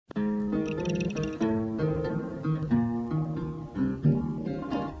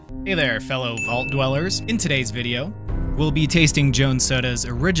Hey there, fellow vault dwellers. In today's video, we'll be tasting Jones Soda's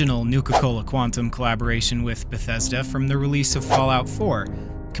original Nuka-Cola Quantum collaboration with Bethesda from the release of Fallout 4,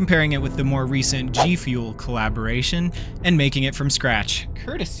 comparing it with the more recent GFuel collaboration, and making it from scratch,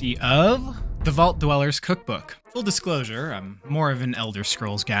 courtesy of the Vault Dwellers Cookbook. Full disclosure, I'm more of an Elder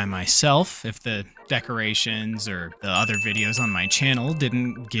Scrolls guy myself, if the decorations or the other videos on my channel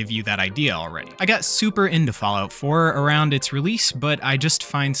didn't give you that idea already. I got super into Fallout 4 around its release, but I just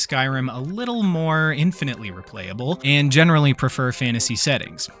find Skyrim a little more infinitely replayable and generally prefer fantasy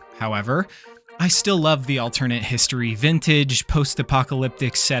settings. However, I still love the alternate history, vintage,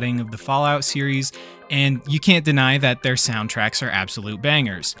 post-apocalyptic setting of the Fallout series, and you can't deny that their soundtracks are absolute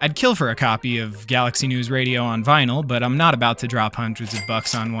bangers. I'd kill for a copy of Galaxy News Radio on vinyl, but I'm not about to drop hundreds of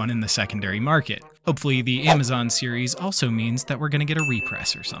bucks on one in the secondary market. Hopefully the Amazon series also means that we're gonna get a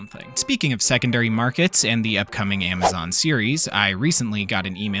repress or something. Speaking of secondary markets and the upcoming Amazon series, I recently got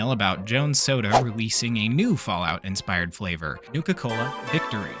an email about Jones Soda releasing a new Fallout-inspired flavor, Nuka-Cola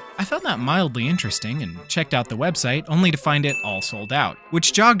Victory. I found that mildly interesting and checked out the website only to find it all sold out,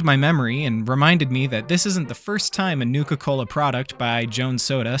 which jogged my memory and reminded me that this isn't the first time a Nuka-Cola product by Jones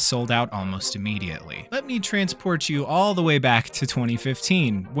Soda sold out almost immediately. Let me transport you all the way back to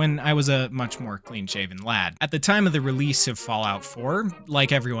 2015, when I was a much more clean-shaven lad. At the time of the release of Fallout 4,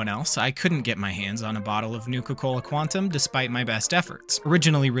 like everyone else, I couldn't get my hands on a bottle of Nuka-Cola Quantum despite my best efforts.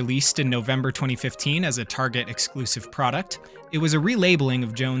 Originally released in November 2015 as a Target exclusive product, it was a relabeling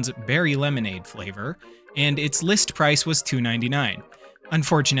of Jones' Berry Lemonade flavor, and its list price was $2.99.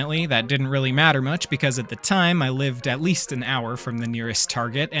 Unfortunately, that didn't really matter much because at the time I lived at least an hour from the nearest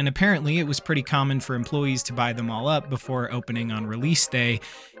Target, and apparently it was pretty common for employees to buy them all up before opening on release day,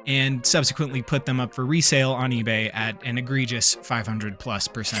 and subsequently put them up for resale on eBay at an egregious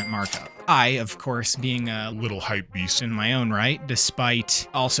 500+% markup. I, of course, being a little hype beast in my own right, despite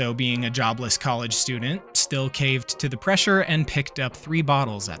also being a jobless college student, still caved to the pressure and picked up 3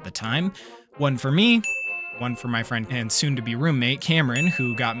 bottles at the time. One for me, one for my friend and soon-to-be roommate Cameron,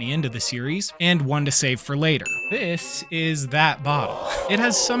 who got me into the series, and one to save for later. This is that bottle. It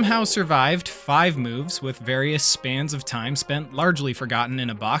has somehow survived 5 moves with various spans of time spent largely forgotten in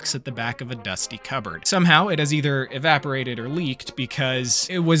a box at the back of a dusty cupboard. Somehow it has either evaporated or leaked because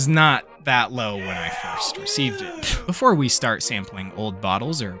it was not that low when I first received it. Before we start sampling old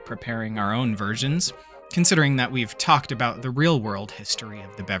bottles or preparing our own versions, considering that we've talked about the real-world history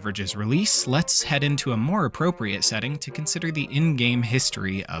of the beverage's release, let's head into a more appropriate setting to consider the in-game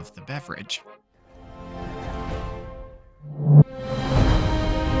history of the beverage.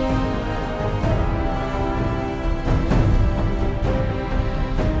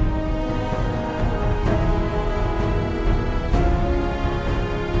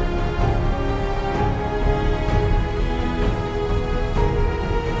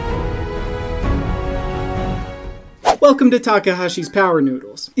 Welcome to Takahashi's Power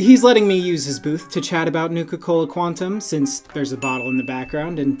Noodles. He's letting me use his booth to chat about Nuka-Cola Quantum since there's a bottle in the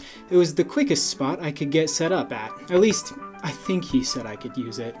background, and it was the quickest spot I could get set up at. At least, I think he said I could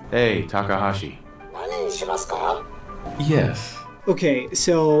use it. Hey, Takahashi. Yes. Okay,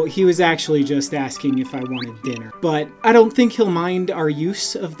 so he was actually just asking if I wanted dinner, but I don't think he'll mind our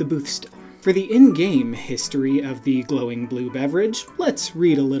use of the booth still. For the in-game history of the glowing blue beverage, let's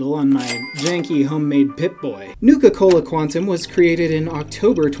read a little on my janky homemade Pip-Boy. Nuka-Cola Quantum was created in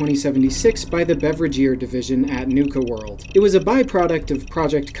October 2076 by the Beveragier division at Nuka World. It was a byproduct of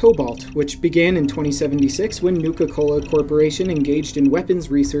Project Cobalt, which began in 2076 when Nuka-Cola Corporation engaged in weapons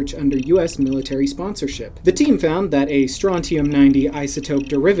research under US military sponsorship. The team found that a strontium-90 isotope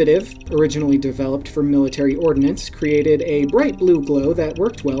derivative, originally developed for military ordnance, created a bright blue glow that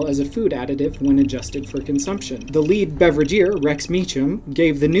worked well as a food additive when adjusted for consumption. The lead beveragier, Rex Meacham,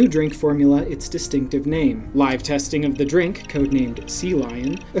 gave the new drink formula its distinctive name. Live testing of the drink, codenamed Sea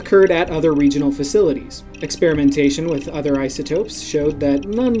Lion, occurred at other regional facilities. Experimentation with other isotopes showed that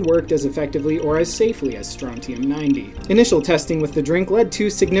none worked as effectively or as safely as strontium-90. Initial testing with the drink led to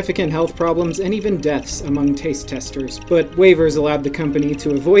significant health problems and even deaths among taste testers, but waivers allowed the company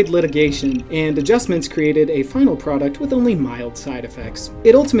to avoid litigation, and adjustments created a final product with only mild side effects.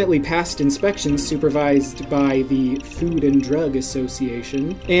 It ultimately passed inspections supervised by the Food and Drug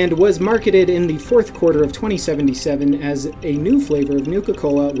Association, and was marketed in the 4th quarter of 2077 as a new flavor of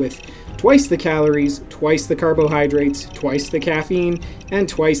Nuka-Cola with twice the calories, twice the carbohydrates, twice the caffeine, and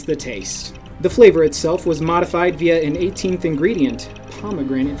twice the taste. The flavor itself was modified via an 18th ingredient,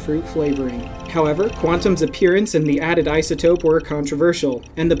 pomegranate fruit flavoring. However, Quantum's appearance and the added isotope were controversial,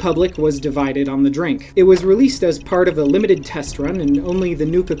 and the public was divided on the drink. It was released as part of a limited test run, and only the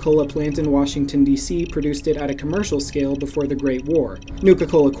Nuka-Cola plant in Washington, D.C. produced it at a commercial scale before the Great War.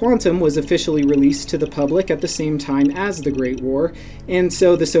 Nuka-Cola Quantum was officially released to the public at the same time as the Great War, and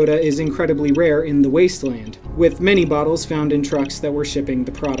so the soda is incredibly rare in the wasteland, with many bottles found in trucks that were shipping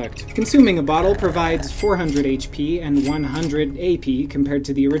the product. Consuming a bottle provides 400 HP and 100 AP compared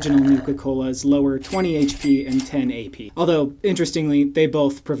to the original Nuka-Cola's lower 20 HP and 10 AP. Although, interestingly, they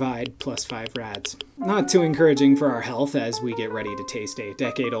both provide +5 rads. Not too encouraging for our health as we get ready to taste a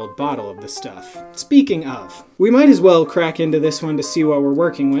decade-old bottle of the stuff. Speaking of, we might as well crack into this one to see what we're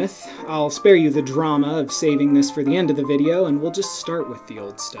working with. I'll spare you the drama of saving this for the end of the video, and we'll just start with the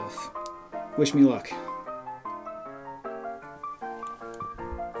old stuff. Wish me luck.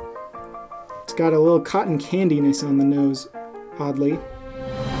 It's got a little cotton candiness on the nose, oddly.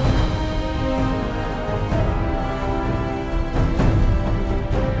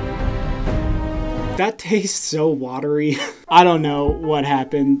 That tastes so watery. I don't know what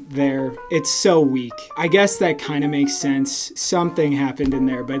happened there. It's so weak. I guess that kind of makes sense. Something happened in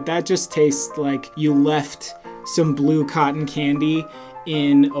there, but that just tastes like you left some blue cotton candy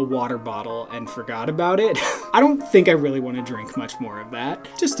in a water bottle and forgot about it. I don't think I really want to drink much more of that,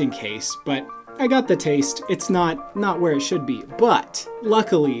 just in case, but I got the taste. It's not where it should be, but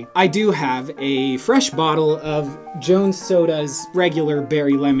luckily I do have a fresh bottle of Jones Soda's regular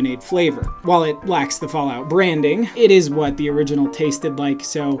berry lemonade flavor. While it lacks the Fallout branding, it is what the original tasted like,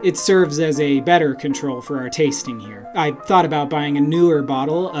 so it serves as a better control for our tasting here. I thought about buying a newer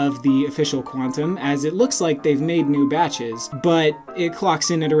bottle of the official Quantum, as it looks like they've made new batches, but it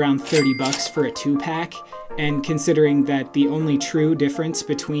clocks in at around 30 bucks for a 2-pack. And considering that the only true difference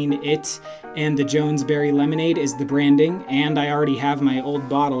between it and the Jones Berry Lemonade is the branding, and I already have my old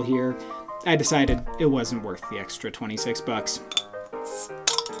bottle here, I decided it wasn't worth the extra 26 bucks.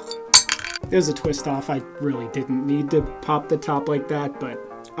 It was a twist off. I really didn't need to pop the top like that, but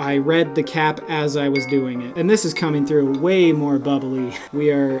I read the cap as I was doing it. And this is coming through way more bubbly.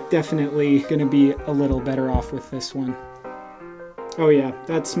 We are definitely gonna be a little better off with this one. Oh yeah,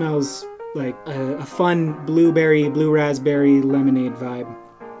 that smells like a fun blueberry, blue raspberry lemonade vibe.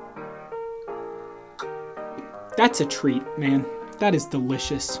 That's a treat, man. That is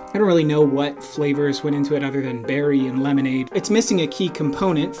delicious. I don't really know what flavors went into it other than berry and lemonade. It's missing a key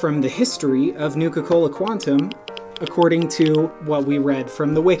component from the history of Nuka-Cola Quantum, according to what we read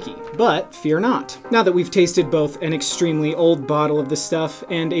from the wiki. But fear not. Now that we've tasted both an extremely old bottle of the stuff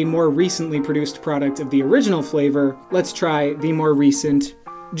and a more recently produced product of the original flavor, let's try the more recent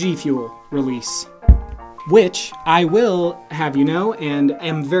GFuel release, which I will have you know, and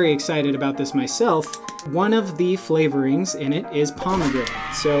am very excited about this myself, one of the flavorings in it is pomegranate,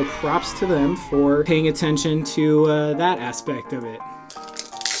 so props to them for paying attention to that aspect of it.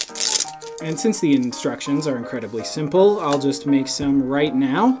 And since the instructions are incredibly simple, I'll just make some right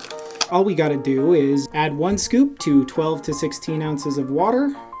now. All we gotta do is add 1 scoop to 12 to 16 ounces of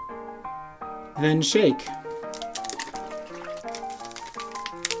water, then shake.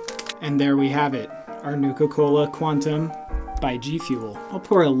 And there we have it, our Nuka-Cola Quantum by GFuel. I'll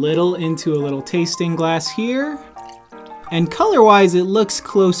pour a little into a little tasting glass here. And color-wise, it looks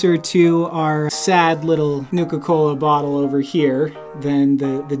closer to our sad little Nuka-Cola bottle over here than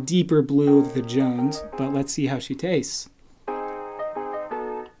the deeper blue of the Jones, but let's see how she tastes.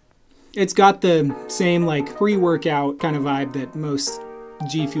 It's got the same like pre-workout kind of vibe that most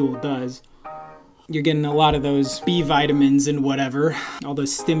GFuel does. You're getting a lot of those B vitamins and whatever, all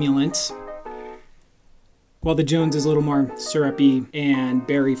those stimulants. While the Jones is a little more syrupy and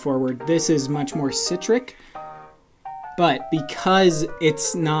berry forward, this is much more citric. But because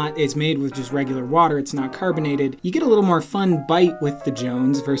it's made with just regular water, it's not carbonated, you get a little more fun bite with the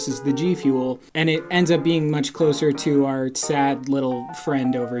Jones versus the GFuel, and it ends up being much closer to our sad little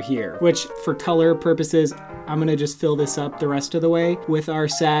friend over here, which for color purposes, I'm gonna just fill this up the rest of the way with our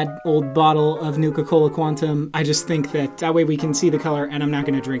sad old bottle of Nuka-Cola Quantum. I just think that way we can see the color and I'm not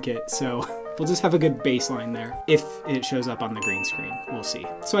gonna drink it, so we'll just have a good baseline there. If it shows up on the green screen, we'll see.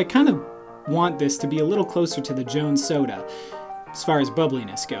 So I kind of want this to be a little closer to the Jones soda as far as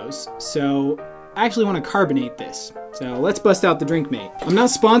bubbliness goes. So I actually want to carbonate this. So let's bust out the drink mate. I'm not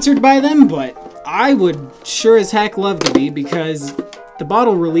sponsored by them, but I would sure as heck love to be, because the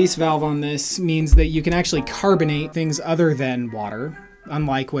bottle release valve on this means that you can actually carbonate things other than water,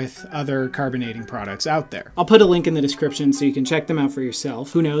 unlike with other carbonating products out there. I'll put a link in the description so you can check them out for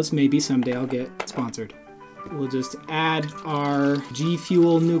yourself. Who knows, maybe someday I'll get sponsored. We'll just add our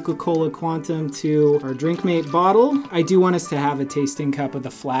GFuel Nuka-Cola Quantum to our DrinkMate bottle. I do want us to have a tasting cup of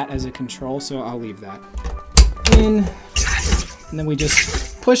the flat as a control, so I'll leave that in. And then we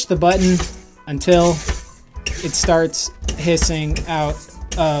just push the button until it starts hissing out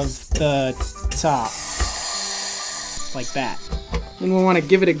of the top, like that. Then we'll want to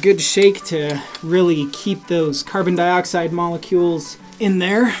give it a good shake to really keep those carbon dioxide molecules in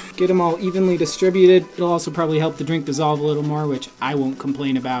there. Get them all evenly distributed. It'll also probably help the drink dissolve a little more, which I won't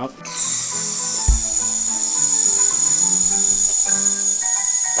complain about.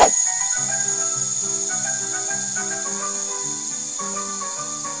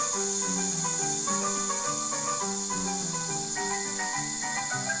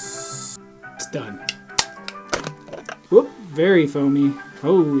 It's done. Whoop, very foamy.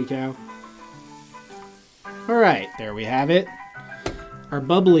 Holy cow. All right, there we have it. Our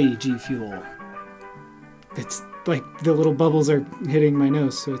bubbly GFuel. It's like the little bubbles are hitting my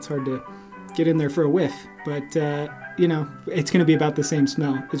nose, so it's hard to get in there for a whiff. But, you know, it's going to be about the same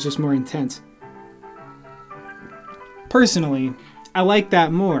smell. It's just more intense. Personally, I like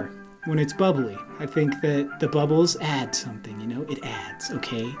that more when it's bubbly. I think that the bubbles add something, you know? It adds,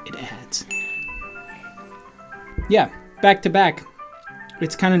 okay? It adds. Yeah, back to back.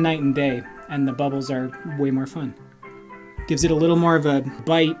 It's kind of night and day, and the bubbles are way more fun. Gives it a little more of a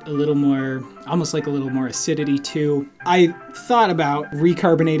bite, a little more, almost like a little more acidity too. I thought about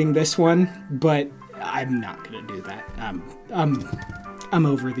recarbonating this one, but I'm not gonna do that. I'm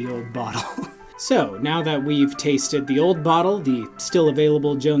over the old bottle. So now that we've tasted the old bottle, the still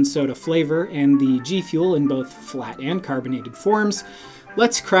available Jones Soda flavor, and the GFuel in both flat and carbonated forms,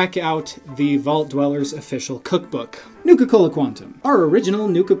 let's crack out the Vault Dwellers official cookbook. Nuka-Cola Quantum. Our original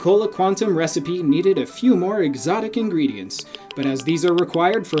Nuka-Cola Quantum recipe needed a few more exotic ingredients, but as these are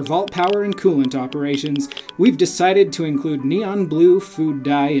required for vault power and coolant operations, we've decided to include neon blue food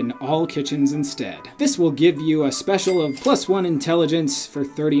dye in all kitchens instead. This will give you a special of +1 intelligence for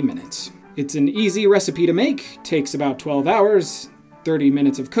 30 minutes. It's an easy recipe to make, takes about 12 hours, 30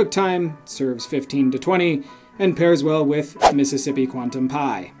 minutes of cook time, serves 15 to 20, and pairs well with Mississippi Quantum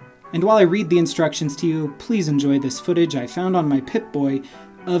Pie. And while I read the instructions to you, please enjoy this footage I found on my Pip-Boy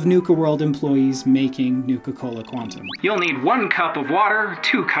of Nuka World employees making Nuka-Cola Quantum. You'll need 1 cup of water,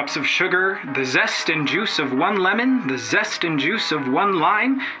 2 cups of sugar, the zest and juice of 1 lemon, the zest and juice of 1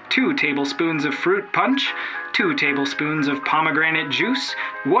 lime, 2 tablespoons of fruit punch, 2 tablespoons of pomegranate juice,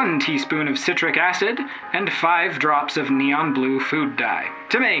 1 teaspoon of citric acid, and 5 drops of neon blue food dye.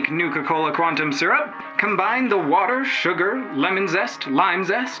 To make Nuka-Cola Quantum syrup, combine the water, sugar, lemon zest, lime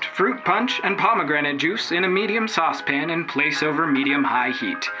zest, fruit punch, and pomegranate juice in a medium saucepan and place over medium-high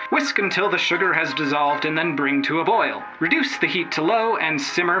heat. Whisk until the sugar has dissolved and then bring to a boil. Reduce the heat to low and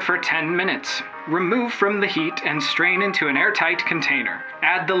simmer for 10 minutes. Remove from the heat and strain into an airtight container.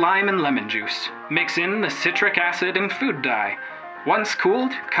 Add the lime and lemon juice. Mix in the citric acid and food dye. Once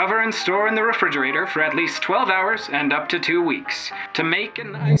cooled, cover and store in the refrigerator for at least 12 hours and up to 2 weeks. To make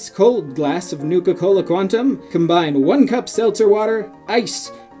an ice-cold glass of Nuka-Cola Quantum, combine 1 cup seltzer water,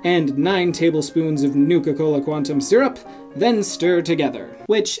 ice, and 9 tablespoons of Nuka-Cola Quantum syrup, then stir together.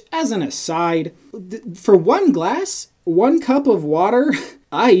 Which, as an aside, for 1 glass, 1 cup of water,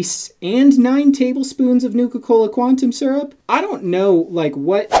 ice, and 9 tablespoons of Nuka-Cola Quantum syrup? I don't know, like,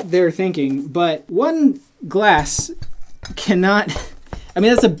 what they're thinking, but 1 glass cannot... I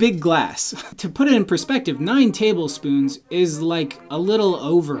mean, that's a big glass. To put it in perspective, 9 tablespoons is like a little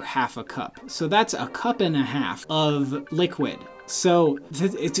over half a cup. So that's a cup and a half of liquid. So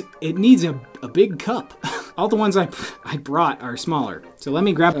it needs a big cup. All the ones I brought are smaller. So let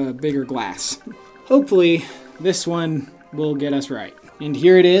me grab a bigger glass. Hopefully this one will get us right. And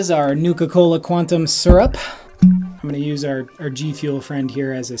here it is, our Nuka-Cola Quantum syrup. I'm gonna use our GFuel friend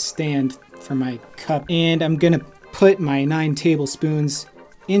here as a stand for my cup. And I'm gonna put my 9 tablespoons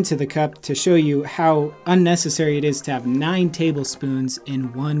into the cup to show you how unnecessary it is to have 9 tablespoons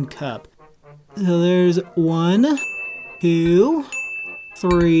in 1 cup. So there's 1, 2,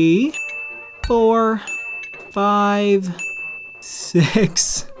 3, 4, 5,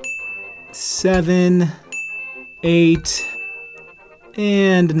 6, 7, 8,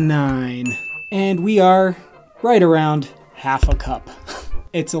 and 9. And we are right around half a cup.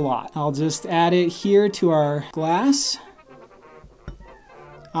 It's a lot. I'll just add it here to our glass.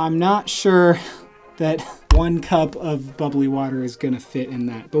 I'm not sure that 1 cup of bubbly water is gonna fit in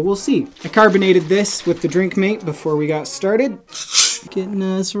that, but we'll see. I carbonated this with the DrinkMate before we got started. Getting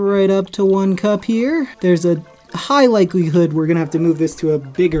us right up to 1 cup here. There's a a high likelihood we're gonna have to move this to a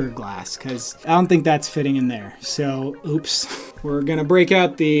bigger glass because I don't think that's fitting in there. So, oops. We're gonna break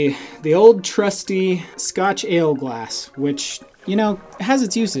out the old trusty Scotch ale glass, which, you know, has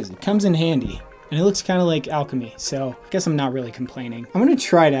its uses. It comes in handy. And it looks kind of like alchemy, so I guess I'm not really complaining. I'm gonna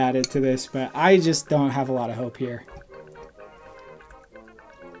try to add it to this, but I just don't have a lot of hope here.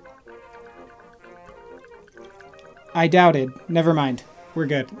 I doubted. Never mind. We're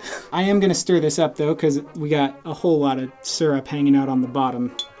good. I am gonna stir this up though, because we got a whole lot of syrup hanging out on the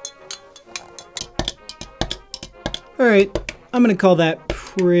bottom. All right, I'm gonna call that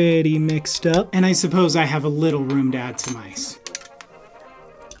pretty mixed up. And I suppose I have a little room to add some ice.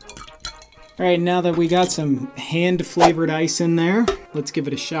 All right, now that we got some hand-flavored ice in there, let's give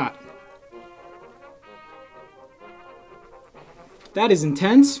it a shot. That is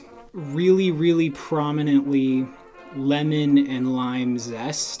intense. Really, really prominently lemon and lime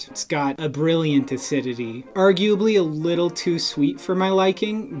zest. It's got a brilliant acidity. Arguably a little too sweet for my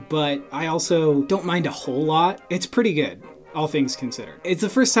liking, but I also don't mind a whole lot. It's pretty good, all things considered. It's the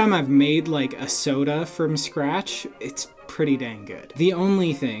first time I've made like a soda from scratch. It's pretty dang good. The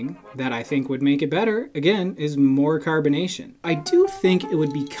only thing that I think would make it better, again, is more carbonation. I do think it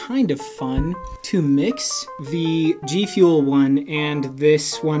would be kind of fun to mix the GFuel one and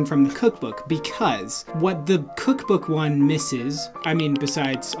this one from the cookbook, because what the cookbook one misses, I mean,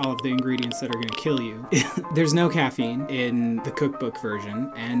 besides all of the ingredients that are gonna kill you, there's no caffeine in the cookbook version,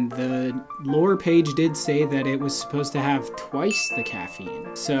 and the lore page did say that it was supposed to have twice the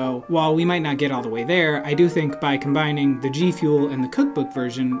caffeine. So while we might not get all the way there, I do think by combining the GFuel and the cookbook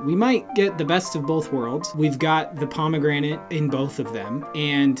version, we might get the best of both worlds. We've got the pomegranate in both of them,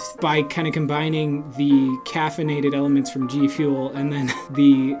 and by kind of combining the caffeinated elements from GFuel and then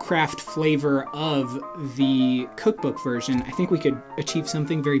the craft flavor of the cookbook version, I think we could achieve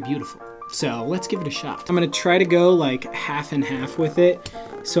something very beautiful. So let's give it a shot. I'm gonna try to go like half and half with it.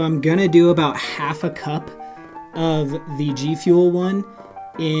 So I'm gonna do about half a cup of the GFuel one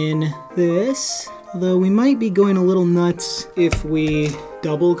in this. Although we might be going a little nuts if we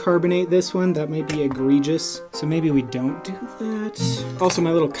double carbonate this one. That might be egregious. So maybe we don't do that. Also,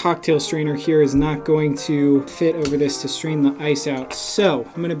 my little cocktail strainer here is not going to fit over this to strain the ice out. So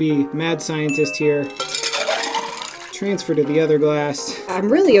I'm gonna be mad scientist here. Transfer to the other glass. I'm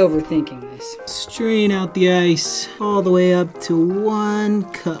really overthinking this. Strain out the ice all the way up to 1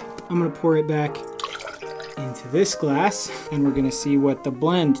 cup. I'm gonna pour it back into this glass, and we're gonna see what the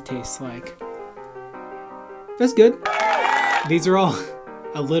blend tastes like. That's good. These are all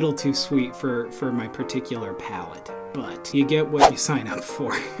a little too sweet for my particular palate, but you get what you sign up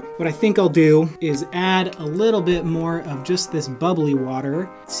for. What I think I'll do is add a little bit more of just this bubbly water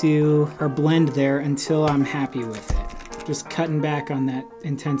to our blend there until I'm happy with it. Just cutting back on that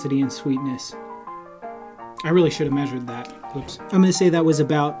intensity and sweetness. I really should have measured that. Oops. I'm gonna say that was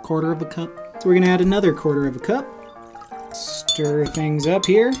about 1/4 cup. So we're gonna add another 1/4 cup. Stir things up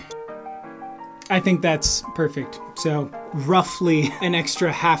here. I think that's perfect. So roughly an extra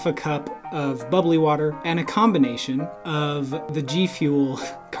half a cup of bubbly water and a combination of the GFuel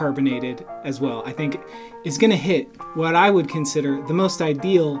carbonated as well, I think is gonna hit what I would consider the most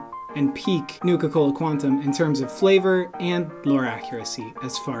ideal and peak Nuka-Cola Quantum in terms of flavor and lore accuracy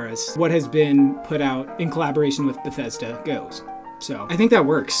as far as what has been put out in collaboration with Bethesda goes. So I think that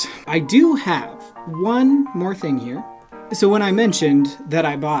works. I do have one more thing here. So when I mentioned that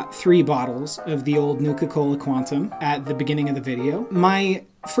I bought 3 bottles of the old Nuka-Cola Quantum at the beginning of the video, my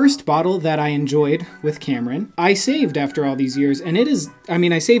first bottle that I enjoyed with Cameron, I saved after all these years, and it is, I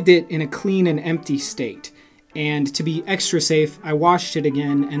mean, I saved it in a clean and empty state. And to be extra safe, I washed it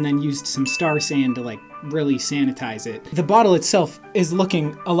again and then used some Star Sand to like really sanitize it. The bottle itself is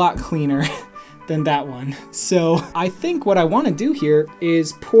looking a lot cleaner than that one. So I think what I want to do here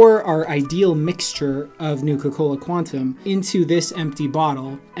is pour our ideal mixture of Nuka-Cola Quantum into this empty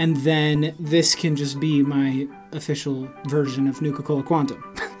bottle, and then this can just be my official version of Nuka-Cola Quantum.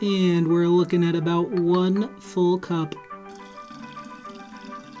 And we're looking at about 1 full cup.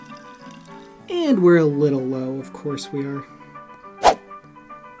 And we're a little low, of course we are.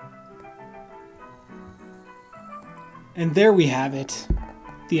 And there we have it,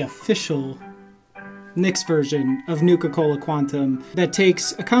 the official Nick's version of Nuka-Cola Quantum that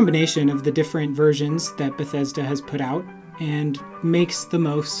takes a combination of the different versions that Bethesda has put out and makes the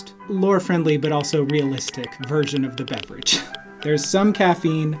most lore-friendly but also realistic version of the beverage. There's some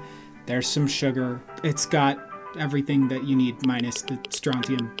caffeine, there's some sugar, it's got everything that you need minus the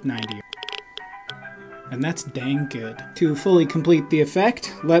strontium 90. And that's dang good. To fully complete the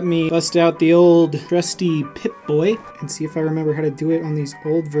effect, let me bust out the old trusty Pip-Boy and see if I remember how to do it on these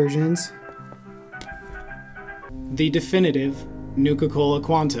old versions. the definitive Nuka-Cola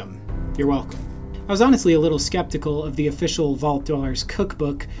Quantum. You're welcome. I was honestly a little skeptical of the official Vault Dwellers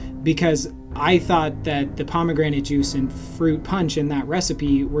cookbook because I thought that the pomegranate juice and fruit punch in that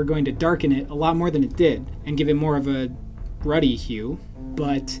recipe were going to darken it a lot more than it did and give it more of a ruddy hue,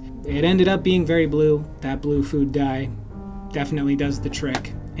 but it ended up being very blue. That blue food dye definitely does the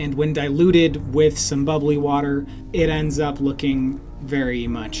trick, and when diluted with some bubbly water, it ends up looking very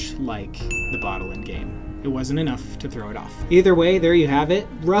much like the bottle in game. It wasn't enough to throw it off. Either way, there you have it.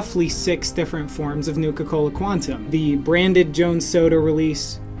 Roughly 6 different forms of Nuka-Cola Quantum. The branded Jones Soda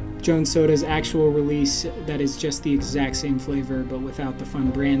release, Jones Soda's actual release that is just the exact same flavor but without the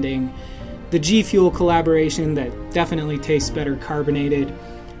fun branding, the GFuel collaboration that definitely tastes better carbonated,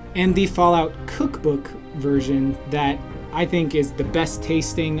 and the Fallout Cookbook version that I think is the best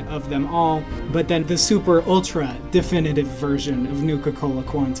tasting of them all, but then the super ultra definitive version of Nuka-Cola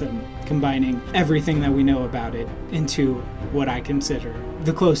Quantum, combining everything that we know about it into what I consider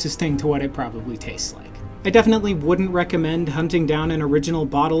the closest thing to what it probably tastes like. I definitely wouldn't recommend hunting down an original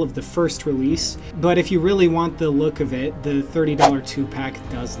bottle of the first release, but if you really want the look of it, the $30 2-pack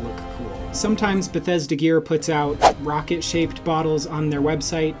does look cool. Sometimes Bethesda Gear puts out rocket-shaped bottles on their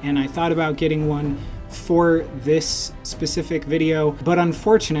website, and I thought about getting one for this specific video, but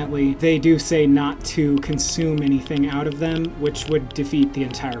unfortunately they do say not to consume anything out of them, which would defeat the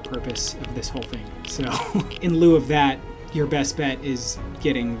entire purpose of this whole thing. So in lieu of that, your best bet is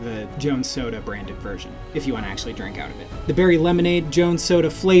getting the Jones Soda branded version, if you want to actually drink out of it. The Berry Lemonade Jones Soda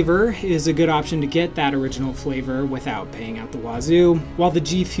flavor is a good option to get that original flavor without paying out the wazoo, while the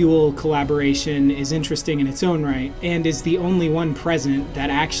GFuel collaboration is interesting in its own right, and is the only one present that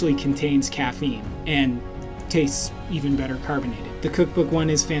actually contains caffeine, and tastes even better carbonated. The cookbook one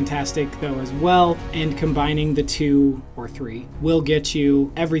is fantastic though as well, and combining the 2 or 3 will get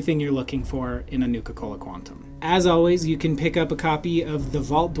you everything you're looking for in a Nuka-Cola Quantum. As always, you can pick up a copy of the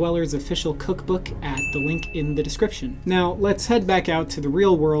Vault Dwellers official cookbook at the link in the description. Now, let's head back out to the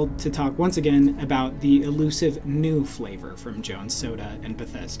real world to talk once again about the elusive new flavor from Jones Soda and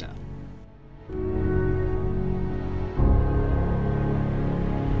Bethesda.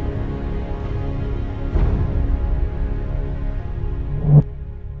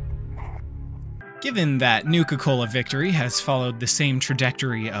 Given that Nuka-Cola victory has followed the same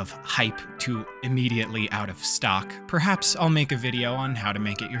trajectory of hype to immediately out of stock, perhaps I'll make a video on how to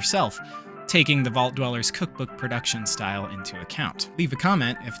make it yourself, taking the Vault Dwellers cookbook production style into account. Leave a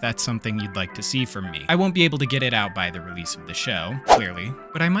comment if that's something you'd like to see from me. I won't be able to get it out by the release of the show, clearly,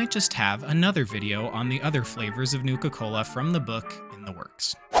 but I might just have another video on the other flavors of Nuka-Cola from the book in the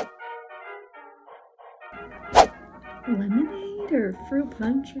works. Lemonade or fruit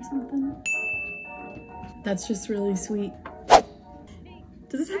punch or something? That's just really sweet.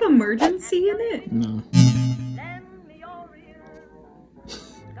 Does this have emergency in it? No.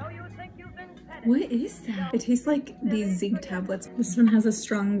 What is that? It tastes like these zinc tablets. This one has a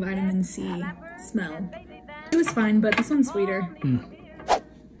strong vitamin C smell. It was fine, but this one's sweeter. I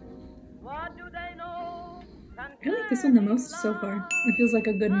like this one the most so far. It feels like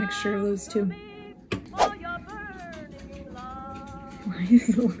a good mixture of those two. Why does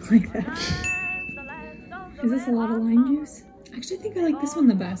it look like that? Is this a lot of lime juice? Actually, I think I like this one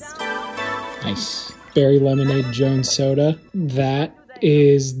the best. Nice. Berry Lemonade Jones Soda. That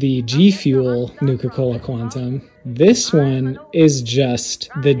is the GFuel Nuka-Cola Quantum. This one is just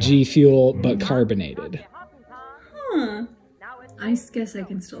the GFuel but carbonated. Huh. I guess I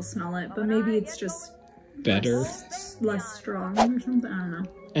can still smell it, but maybe it's just Better. less strong or something. I don't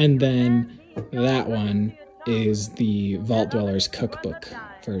know. And then that one is the Vault Dwellers cookbook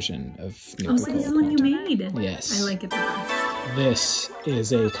version of Nuka-Cola. Oh, so this is one you made? Yes. I like it the best. This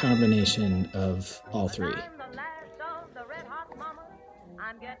is a combination of all 3.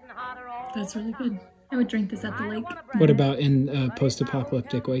 That's really good. I would drink this at the lake. What about in a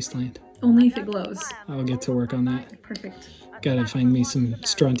post-apocalyptic wasteland? Only if it glows. I'll get to work on that. Perfect. Gotta find me some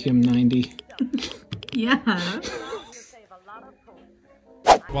strontium-90. Yeah.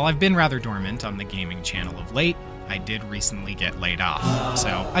 While I've been rather dormant on the gaming channel of late, I did recently get laid off,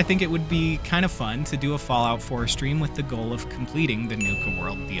 so I think it would be kind of fun to do a Fallout 4 stream with the goal of completing the Nuka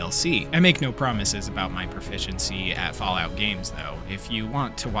World DLC. I make no promises about my proficiency at Fallout games though. If you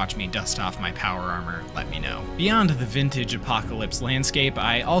want to watch me dust off my power armor, let me know. Beyond the vintage apocalypse landscape,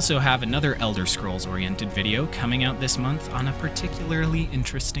 I also have another Elder Scrolls oriented video coming out this month on a particularly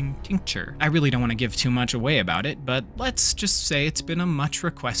interesting tincture. I really don't want to give too much away about it, but let's just say it's been a much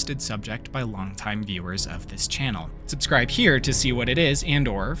requested subject by longtime viewers of this channel. Subscribe here to see what it is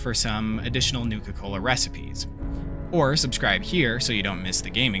and/or for some additional Nuka-Cola recipes. Or subscribe here so you don't miss the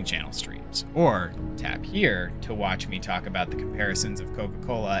gaming channel streams. Or tap here to watch me talk about the comparisons of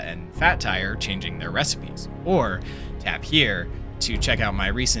Coca-Cola and Fat Tire changing their recipes. Or tap here to check out my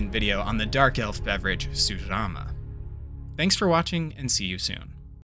recent video on the dark elf beverage Sujama. Thanks for watching and see you soon.